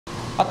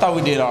I thought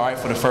we did all right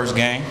for the first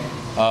game.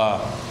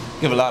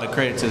 Give a lot of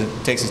credit to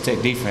the Texas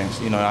Tech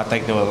defense. You know, I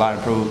think there was a lot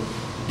improved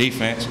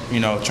defense. You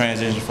know,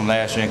 transition from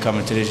last year and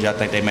coming to this year, I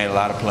think they made a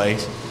lot of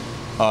plays.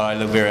 They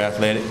look very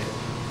athletic.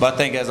 But I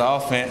think as an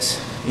offense,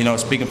 you know,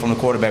 speaking from the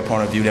quarterback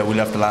point of view, that we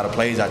left a lot of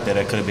plays out there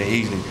that could have been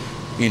easily,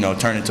 you know,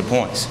 turned into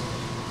points.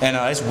 And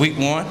it's week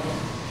one.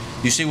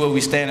 You see where we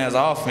stand as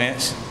an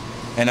offense.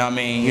 And, I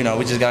mean, you know,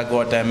 we just got to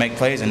go out there and make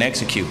plays and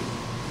execute.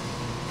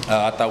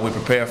 I thought we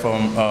prepared for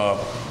them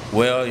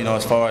well, you know,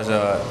 as far as,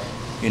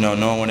 you know,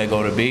 knowing when they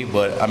go to be.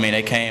 But, I mean,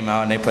 they came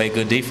out and they played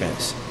good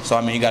defense. So,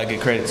 I mean, you got to give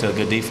credit to a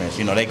good defense.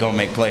 You know, they going to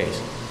make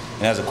plays.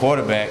 And as a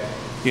quarterback,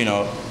 you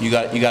know, you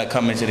got to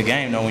come into the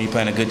game, know when you're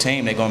playing a good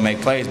team, they're going to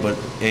make plays. But,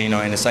 you know,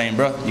 in the same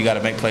breath, you got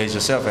to make plays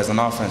yourself as an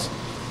offense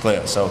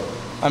player. So,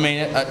 I mean,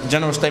 a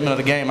general statement of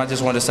the game, I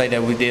just wanted to say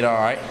that we did all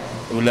right.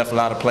 We left a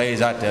lot of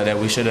plays out there that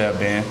we should have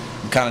been.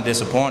 I'm kind of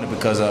disappointed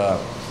because,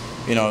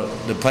 you know,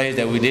 the plays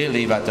that we did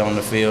leave out there on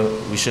the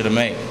field, we should have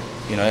made.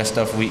 You know, that's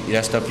got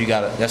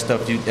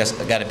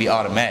to be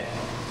automatic.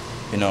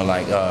 You know,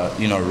 like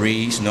you know,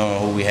 reads,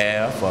 knowing who we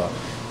have.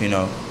 You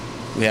know,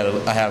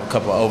 I have a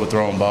couple of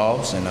overthrown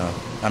balls, and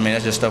I mean,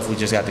 that's just stuff we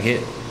just got to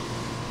hit.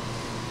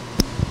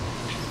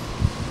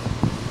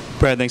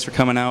 Brad, thanks for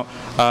coming out.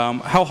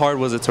 How hard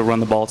was it to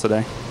run the ball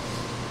today?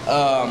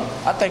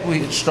 I think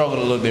we struggled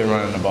a little bit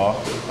running the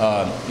ball.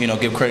 You know,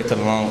 give credit to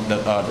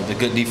the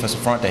good defensive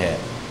front they had.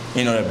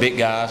 You know, they're big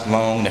guys,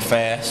 long, they're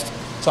fast.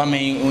 So, I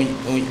mean,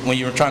 when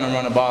you're trying to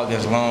run the ball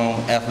against long,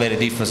 athletic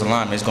defensive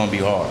linemen, it's going to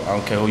be hard. I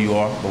don't care who you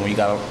are, but when you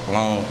got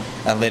long,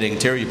 athletic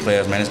interior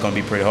players, man, it's going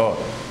to be pretty hard.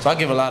 So I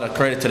give a lot of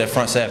credit to that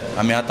front seven.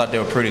 I mean, I thought they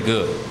were pretty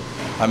good.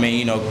 I mean,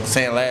 you know,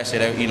 saying last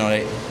year,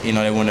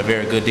 they weren't a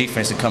very good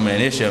defense, and coming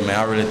in this year, man,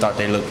 I really thought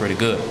they looked pretty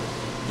good.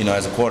 You know,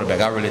 as a quarterback,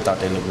 I really thought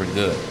they looked pretty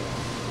good.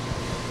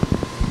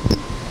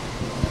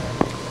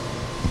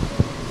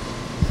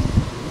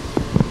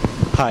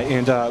 Hi,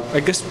 and I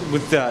guess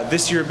with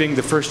this year being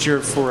the first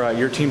year for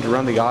your team to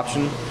run the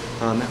option,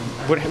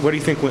 what do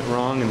you think went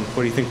wrong, and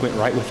what do you think went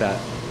right with that?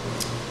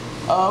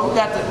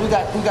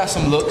 We got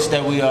some looks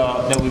that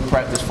we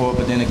practiced for,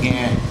 but then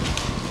again,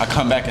 I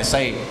come back and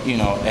say, you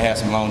know, they had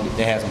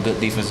some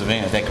good defensive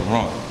ends that can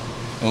run,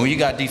 and when you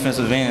got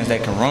defensive ends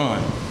that can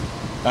run,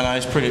 I know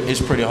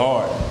it's pretty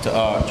hard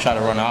to try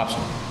to run the option,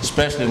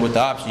 especially with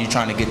the option. You're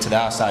trying to get to the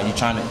outside, you're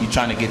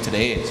trying to get to the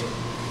edge.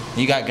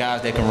 You got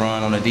guys that can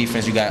run on the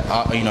defense. You got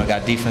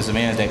got defensive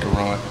ends that can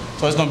run.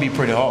 So it's going to be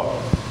pretty hard.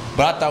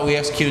 But I thought we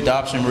executed the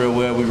option real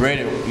well. We read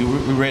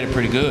it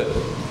pretty good,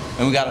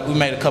 and we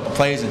made a couple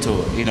plays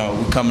into it. You know,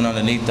 we coming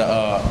underneath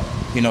the.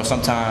 You know,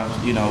 sometimes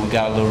we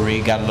got a little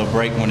read, got a little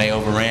break when they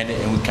overran it,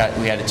 and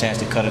we had a chance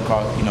to cut it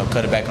across. You know,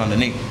 cut it back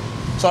underneath.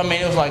 So I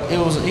mean, it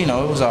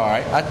was all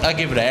right. I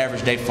give it an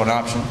average day for an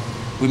option.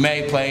 We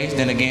made plays.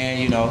 Then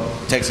again, you know,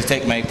 Texas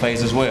Tech made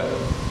plays as well.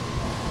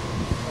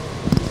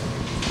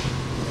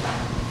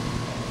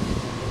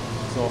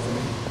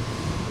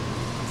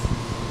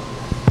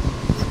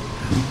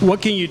 What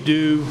can you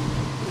do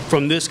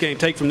from this game,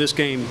 take from this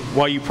game,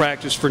 while you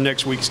practice for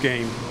next week's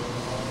game?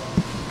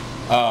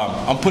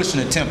 I'm pushing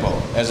the tempo.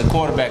 As a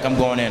quarterback, I'm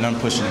going in and I'm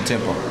pushing the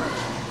tempo.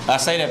 I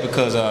say that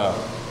because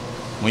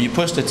when you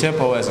push the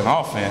tempo as an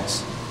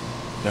offense,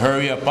 the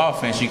hurry-up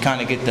offense, you kind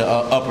of get the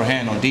upper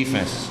hand on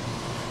defenses.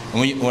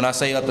 And when I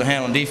say upper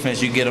hand on defense,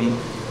 you get them.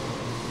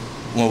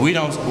 When we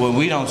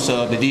don't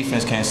sub, the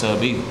defense can't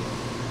sub either.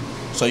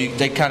 So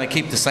they kind of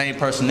keep the same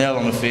personnel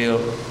on the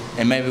field,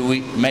 and maybe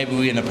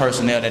we in the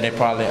personnel that they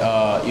probably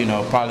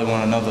probably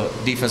want another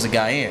defensive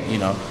guy in. You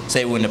know,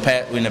 say we're in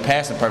the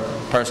passing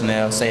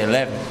personnel, say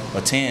 11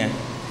 or 10.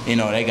 You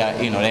know, they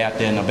out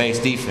there in the base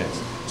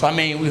defense. So I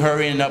mean, we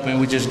hurrying up and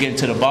we just getting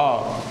to the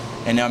ball,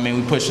 and I mean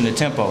we pushing the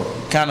tempo,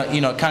 kind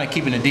of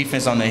keeping the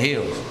defense on their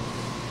heels.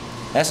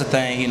 That's the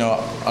thing. You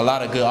know, a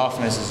lot of good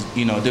offenses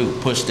do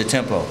push the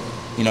tempo.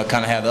 You know,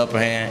 kind of have the upper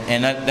hand,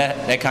 and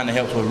that kind of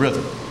helps with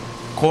rhythm.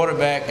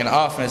 Quarterback and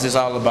offense is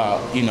all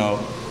about, you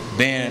know,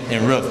 being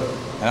in rhythm.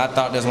 And I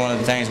thought that's one of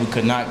the things we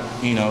could not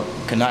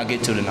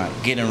get to tonight,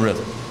 get in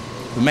rhythm.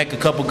 We make a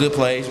couple good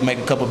plays, we make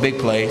a couple big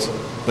plays,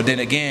 but then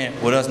again,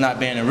 with us not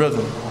being in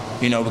rhythm,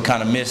 you know, we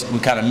kind of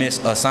miss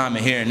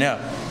assignment here and there,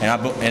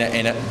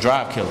 and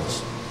drive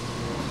killers.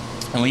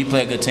 And when you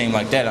play a good team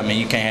like that, I mean,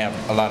 you can't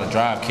have a lot of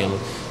drive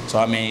killers. So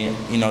I mean,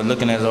 you know,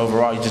 looking at it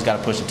overall, you just got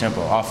to push the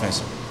tempo,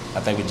 offensive.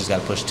 I think we just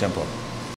got to push the tempo.